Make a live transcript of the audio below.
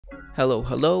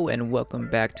Hello, and welcome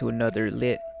back to another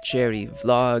Lit Jerry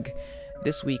vlog.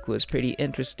 This week was pretty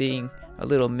interesting. A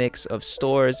little mix of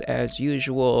stores as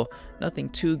usual. Nothing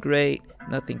too great,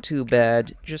 nothing too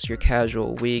bad. Just your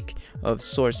casual week of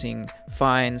sourcing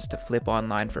finds to flip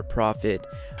online for profit.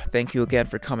 Thank you again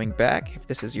for coming back. If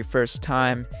this is your first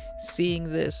time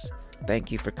seeing this,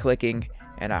 thank you for clicking,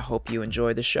 and I hope you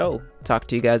enjoy the show. Talk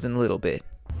to you guys in a little bit.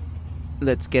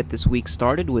 Let's get this week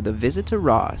started with a visit to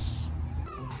Ross.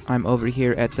 I'm over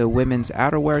here at the women's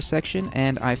outerwear section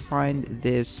and I find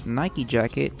this Nike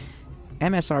jacket.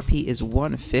 MSRP is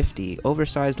 $150,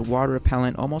 oversized water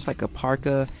repellent, almost like a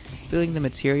parka. Feeling the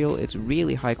material, it's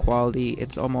really high quality.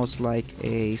 It's almost like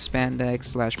a spandex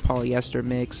slash polyester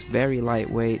mix, very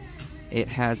lightweight. It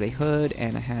has a hood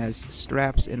and it has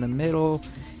straps in the middle,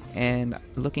 and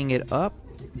looking it up,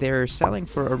 they're selling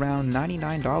for around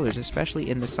 $99, especially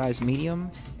in the size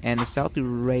medium, and the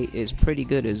sell-through rate is pretty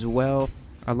good as well.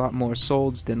 A lot more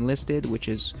solds than listed, which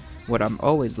is what I'm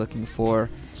always looking for.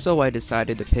 So I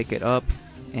decided to pick it up,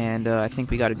 and I think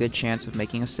we got a good chance of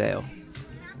making a sale.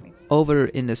 Over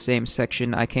in the same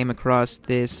section, I came across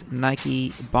this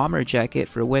Nike bomber jacket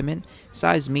for women,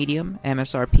 size medium,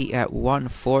 MSRP at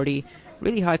 $140.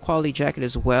 Really high quality jacket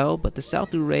as well, but the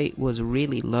sell-through rate was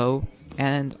really low,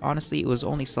 and honestly it was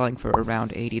only selling for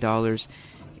around $80.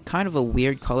 Kind of a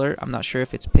weird color. I'm not sure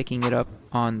if it's picking it up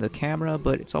on the camera,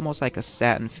 but it's almost like a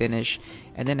satin finish,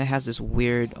 and then it has this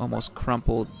weird almost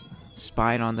crumpled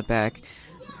spine on the back.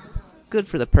 Good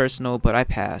for the personal, but I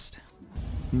passed.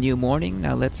 New morning,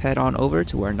 now let's head on over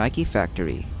to our Nike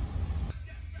factory.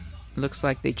 Looks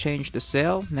like they changed the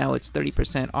sale. Now it's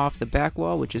 30% off the back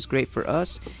wall, which is great for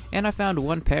us, and I found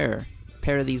one pair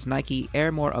of these Nike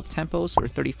Airmore Up-Tempos for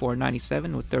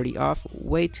 $34.97 with 30 off.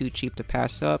 Way too cheap to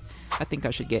pass up. I think I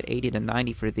should get 80 to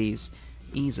 90 for these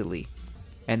easily.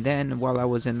 And then while I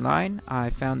was in line,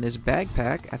 I found this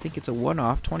backpack. I think it's a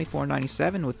one-off,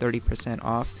 $24.97 with 30%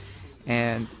 off,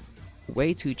 and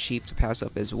way too cheap to pass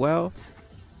up as well.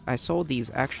 I sold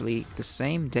these actually the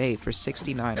same day for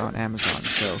 $69 on Amazon,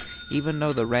 so even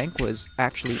though the rank was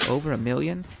actually over 1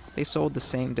 million, they sold the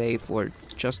same day for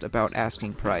just about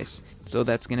asking price. So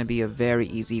that's going to be a very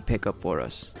easy pickup for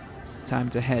us. Time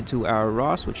to head to our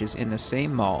Ross, which is in the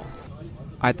same mall.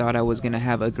 I thought I was going to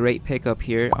have a great pickup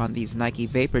here on these Nike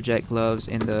Vaporjet gloves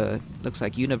in the, looks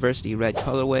like University Red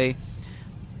colorway.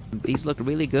 These looked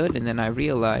really good, and then I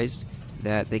realized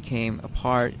that they came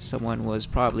apart. Someone was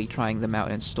probably trying them out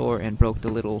in store and broke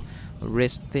the little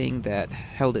wrist thing that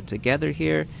held it together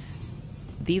here.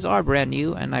 These are brand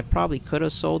new, and I probably could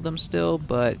have sold them still,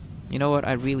 but you know what,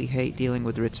 I really hate dealing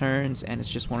with returns, and it's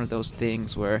just one of those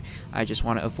things where I just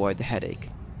want to avoid the headache.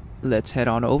 Let's head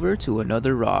on over to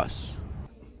another Ross.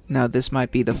 Now this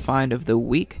might be the find of the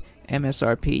week.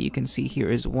 MSRP you can see here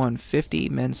is $150,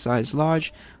 men's size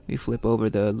large. We flip over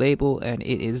the label and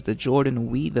it is the Jordan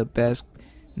We The Best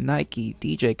Nike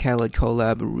DJ Khaled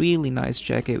collab. Really nice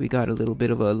jacket. We got a little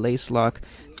bit of a lace lock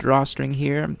drawstring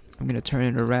here. I'm going to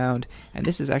turn it around, and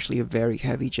this is actually a very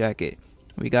heavy jacket.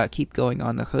 We got Keep Going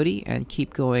on the hoodie and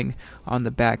Keep Going on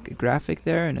the back graphic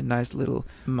there in a nice little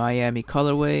Miami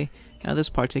colorway. Now this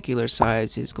particular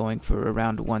size is going for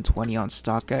around $120 on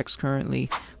StockX currently,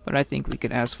 but I think we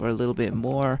can ask for a little bit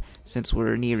more since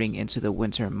we're nearing into the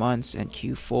winter months and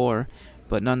Q4,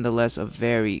 but nonetheless a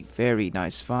very, very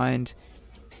nice find.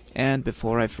 And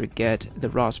before I forget, the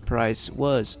Ross price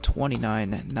was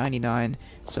 $29.99,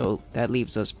 so that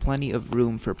leaves us plenty of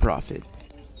room for profit.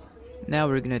 Now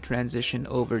we're going to transition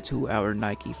over to our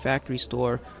Nike factory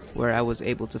store, where I was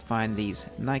able to find these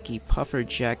Nike puffer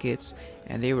jackets,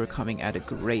 and they were coming at a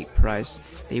great price.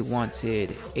 They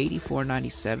wanted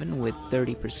 $84.97 with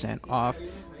 30% off,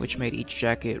 which made each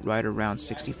jacket right around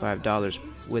 $65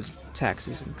 with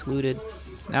taxes included.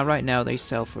 Now right now they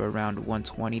sell for around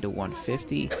 $120 to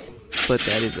 $150, but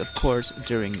that is of course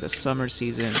during the summer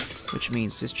season, which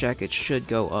means this jacket should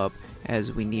go up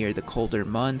as we near the colder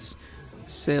months.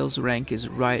 Sales rank is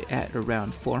right at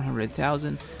around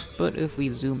 400,000, but if we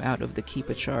zoom out of the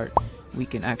Keepa chart, we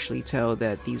can actually tell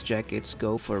that these jackets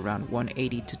go for around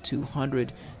 180 to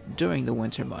 200 during the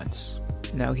winter months.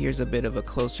 Now here's a bit of a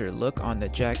closer look on the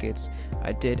jackets.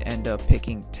 I did end up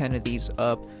picking 10 of these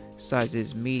up,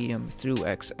 sizes medium through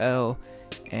XL,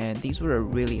 and these were a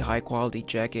really high quality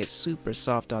jacket, super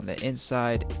soft on the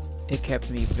inside. It kept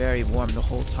me very warm the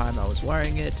whole time I was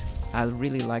wearing it. I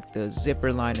really like the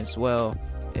zipper line as well.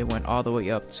 It went all the way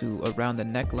up to around the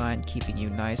neckline, keeping you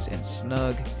nice and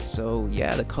snug. So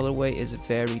yeah, the colorway is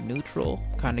very neutral,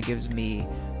 kind of gives me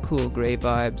cool gray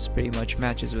vibes, pretty much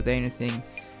matches with anything.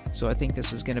 So I think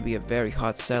this is going to be a very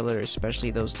hot seller,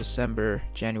 especially those December,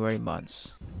 January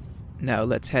months. Now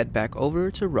let's head back over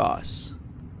to Ross.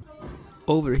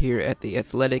 Over here at the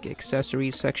athletic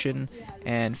accessories section,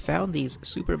 and found these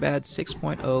Superbad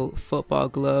 6.0 football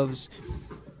gloves.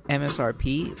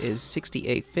 MSRP is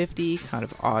 $68.50, kind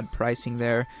of odd pricing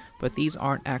there, but these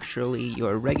aren't actually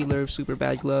your regular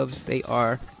Superbad gloves. They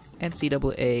are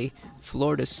NCAA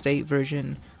Florida State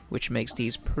version, which makes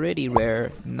these pretty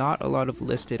rare. Not a lot of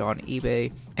listed on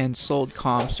eBay, and sold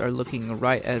comps are looking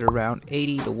right at around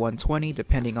 80 to 120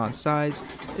 depending on size.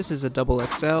 This is a double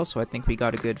XL, so I think we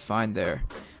got a good find there.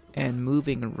 And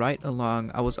moving right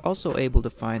along, I was also able to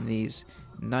find these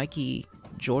Nike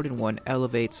Jordan 1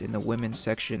 Elevates in the women's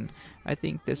section. I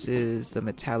think this is the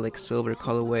metallic silver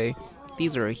colorway.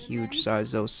 These are a huge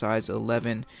size though, size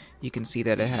 11. You can see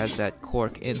that it has that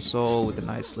cork insole with a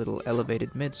nice little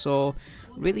elevated midsole.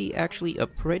 Really actually a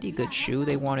pretty good shoe.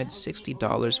 They wanted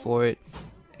 $60 for it.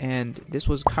 And this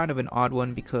was kind of an odd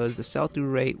one because the sell-through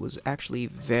rate was actually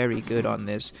very good on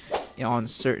this, on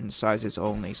certain sizes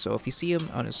only. So if you see them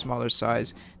on a smaller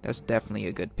size, that's definitely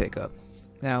a good pickup.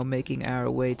 Now making our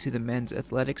way to the men's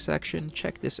athletic section,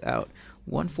 check this out.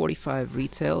 $145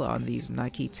 retail on these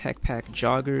Nike Tech Pack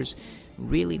joggers.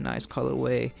 Really nice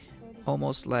colorway,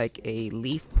 almost like a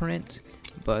leaf print,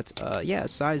 but yeah,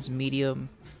 size medium,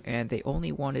 and they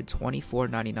only wanted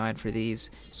 $24.99 for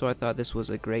these, so I thought this was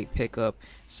a great pickup.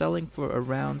 Selling for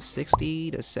around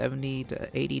 $60 to $70 to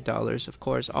 $80, of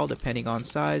course, all depending on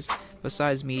size, but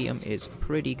size medium is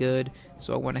pretty good,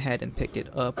 so I went ahead and picked it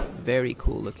up. Very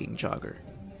cool looking jogger.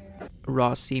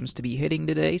 Ross seems to be hitting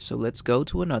today, so let's go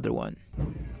to another one.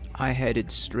 I headed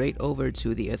straight over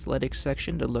to the athletics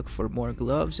section to look for more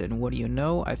gloves, and what do you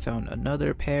know, I found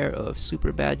another pair of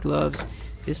Superbad gloves,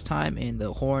 this time in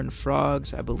the Horn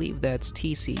Frogs. I believe that's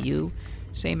TCU,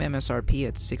 same MSRP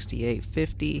at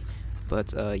 $68.50,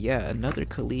 but yeah, another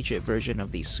collegiate version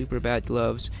of these Superbad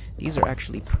gloves. These are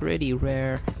actually pretty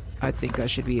rare. I think I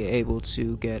should be able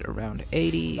to get around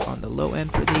 80 on the low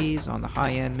end for these, on the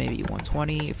high end maybe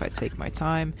 120 if I take my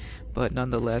time, but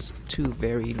nonetheless, two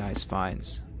very nice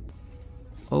finds.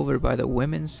 Over by the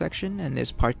women's section, and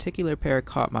this particular pair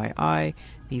caught my eye,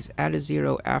 these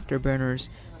Adazero Afterburners.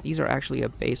 These are actually a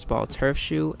baseball turf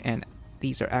shoe, and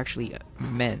these are actually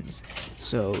men's,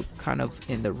 so kind of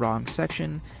in the wrong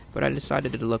section, but I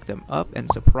decided to look them up,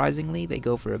 and surprisingly they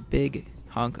go for a big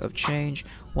hunk of change.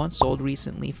 One sold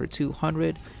recently for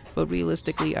 $200, but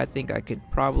realistically I think I could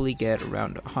probably get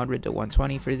around $100 to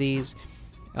 $120 for these.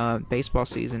 Baseball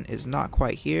season is not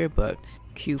quite here, but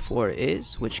Q4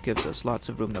 is, which gives us lots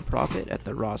of room to profit at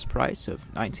the Ross price of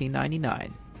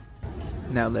 $19.99.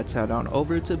 Now let's head on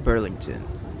over to Burlington.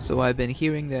 So I've been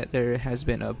hearing that there has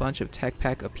been a bunch of Tech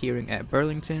Pack appearing at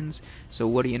Burlington's, so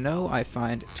what do you know, I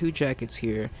find two jackets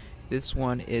here. This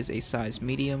one is a size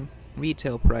medium,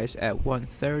 retail price at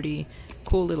 $130.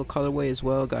 Cool little colorway as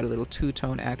well, got a little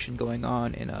two-tone action going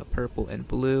on in a purple and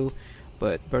blue,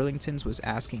 but Burlington's was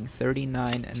asking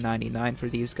 $39.99 for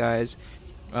these guys.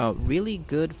 Really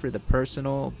good for the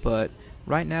personal, but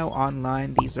right now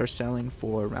online these are selling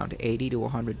for around 80 to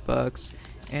 100 bucks,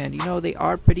 and you know, they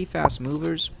are pretty fast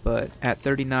movers, but at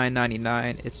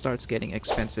 $39.99 it starts getting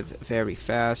expensive very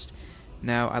fast.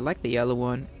 Now I like the yellow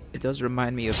one, it does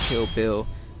remind me of Kill Bill,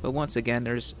 but once again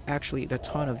there's actually a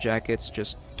ton of jackets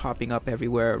just popping up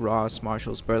everywhere at Ross,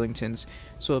 Marshalls, Burlington's,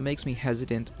 so it makes me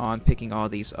hesitant on picking all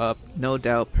these up. No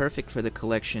doubt perfect for the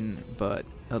collection, but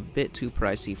a bit too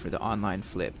pricey for the online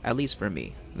flip, at least for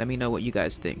me. Let me know what you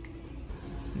guys think.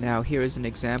 Now here is an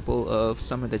example of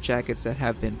some of the jackets that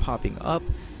have been popping up.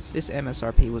 This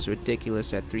MSRP was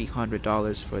ridiculous at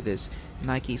 $300 for this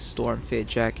Nike Storm Fit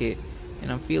jacket,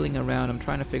 and I'm feeling around, I'm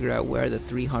trying to figure out where the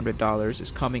 $300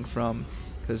 is coming from,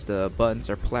 because the buttons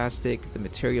are plastic, the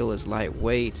material is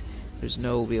lightweight, there's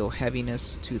no real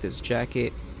heaviness to this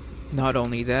jacket. Not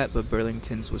only that, but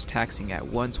Burlington's was taxing at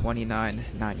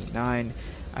 $129.99.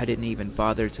 I didn't even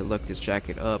bother to look this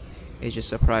jacket up. It just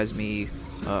surprised me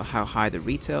how high the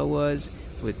retail was,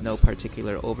 with no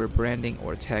particular over branding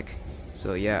or tech.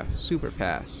 So yeah, super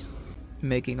pass.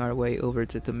 Making our way over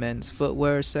to the men's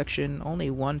footwear section, only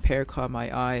one pair caught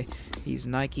my eye. These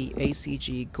Nike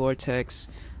ACG Gore-Tex,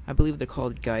 I believe they're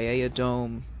called Gaia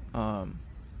Dome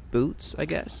boots, I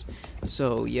guess.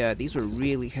 So yeah, these were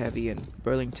really heavy, and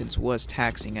Burlington's was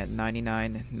taxing at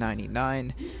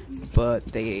 $99.99, but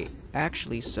they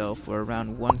actually sell for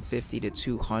around $150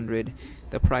 to $200.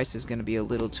 The price is going to be a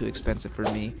little too expensive for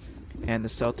me, and the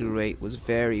sell-through rate was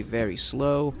very, very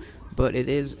slow, but it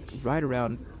is right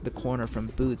around the corner from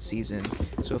boot season,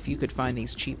 so if you could find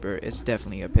these cheaper, it's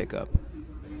definitely a pickup.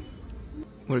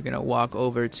 we're gonna walk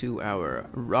over to our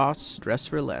Ross Dress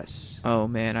for Less. Oh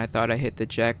man, I thought I hit the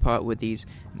jackpot with these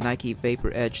Nike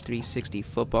Vapor Edge 360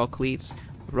 football cleats.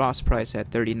 Ross price at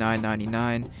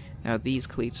 $39.99. Now these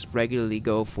cleats regularly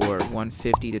go for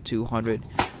 $150 to $200,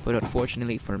 but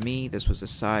unfortunately for me, this was a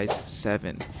size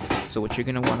 7. So what you're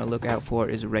gonna want to look out for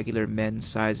is regular men's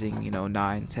sizing,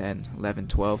 9, 10, 11,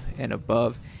 12, and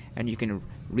above, and you can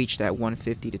reach that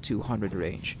 $150 to $200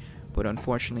 range. But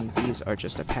unfortunately, these are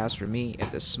just a pass for me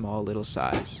at this small little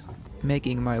size.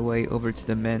 Making my way over to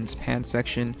the men's pants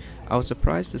section, I was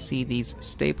surprised to see these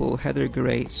staple heather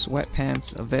gray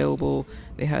sweatpants available.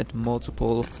 They had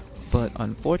multiple, but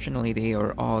unfortunately they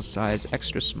are all size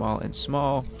extra small and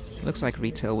small. Looks like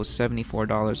retail was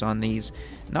 $74 on these.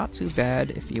 Not too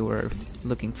bad if you were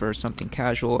looking for something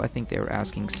casual. I think they were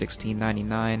asking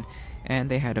 $16.99, and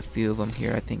they had a few of them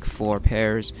here, I think 4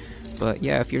 pairs. But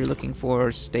yeah, if you're looking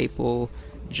for staple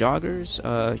joggers,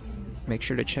 make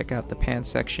sure to check out the pants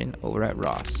section over at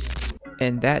Ross.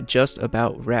 And that just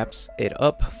about wraps it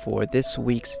up for this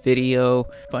week's video.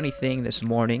 Funny thing, this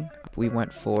morning we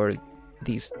went for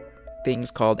these things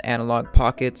called Analog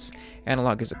Pockets.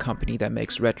 Analog is a company that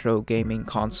makes retro gaming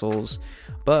consoles,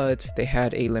 but they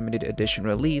had a limited edition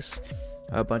release,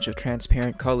 a bunch of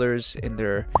transparent colors in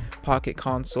their pocket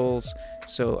consoles.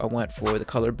 So I went for the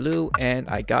color blue and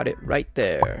I got it right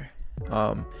there.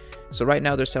 So right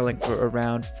now they're selling for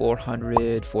around $400,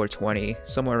 $420,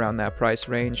 somewhere around that price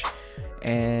range,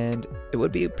 and it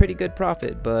would be a pretty good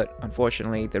profit, but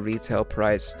unfortunately the retail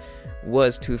price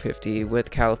was $250. With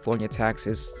California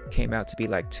taxes came out to be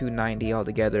like $290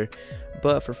 altogether,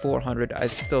 but for $400 I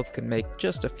still could make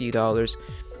just a few dollars,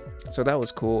 so that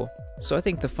was cool. So I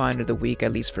think the find of the week,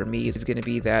 at least for me, is going to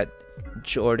be that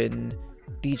Jordan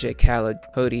DJ Khaled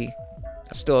hoodie.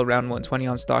 Still around $120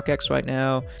 on StockX right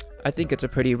now. I think it's a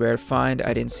pretty rare find.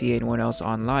 I didn't see anyone else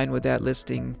online with that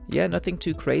listing. Yeah, nothing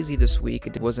too crazy this week.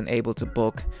 It wasn't able to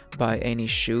bulk buy any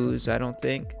shoes, I don't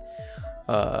think.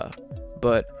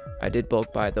 But I did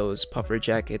bulk buy those puffer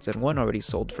jackets, and one already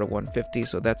sold for $150,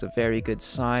 so that's a very good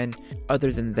sign.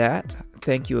 Other than that,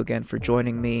 thank you again for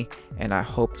joining me, and I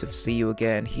hope to see you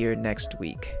again here next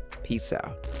week. Peace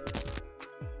out.